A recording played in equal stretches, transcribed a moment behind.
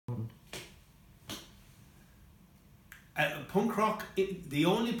Punk rock, the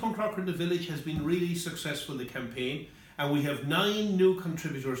only punk rocker in the village, has been really successful, the campaign, and we have 9 new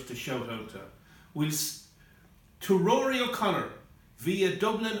contributors to shout out to. To Rory O'Connor, via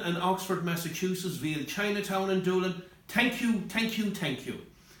Dublin and Oxford, Massachusetts, via Chinatown and Doolin, thank you, thank you, thank you.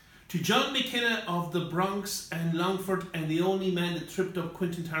 To John McKenna of the Bronx and Longford, and the only man that tripped up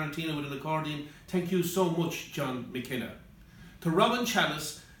Quentin Tarantino with an accordion, thank you so much, John McKenna. To Robin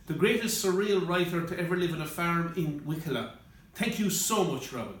Chalice, the greatest surreal writer to ever live on a farm in Wicklow, thank you so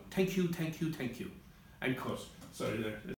much, Robin. Thank you, thank you, thank you. And cut. Sorry there.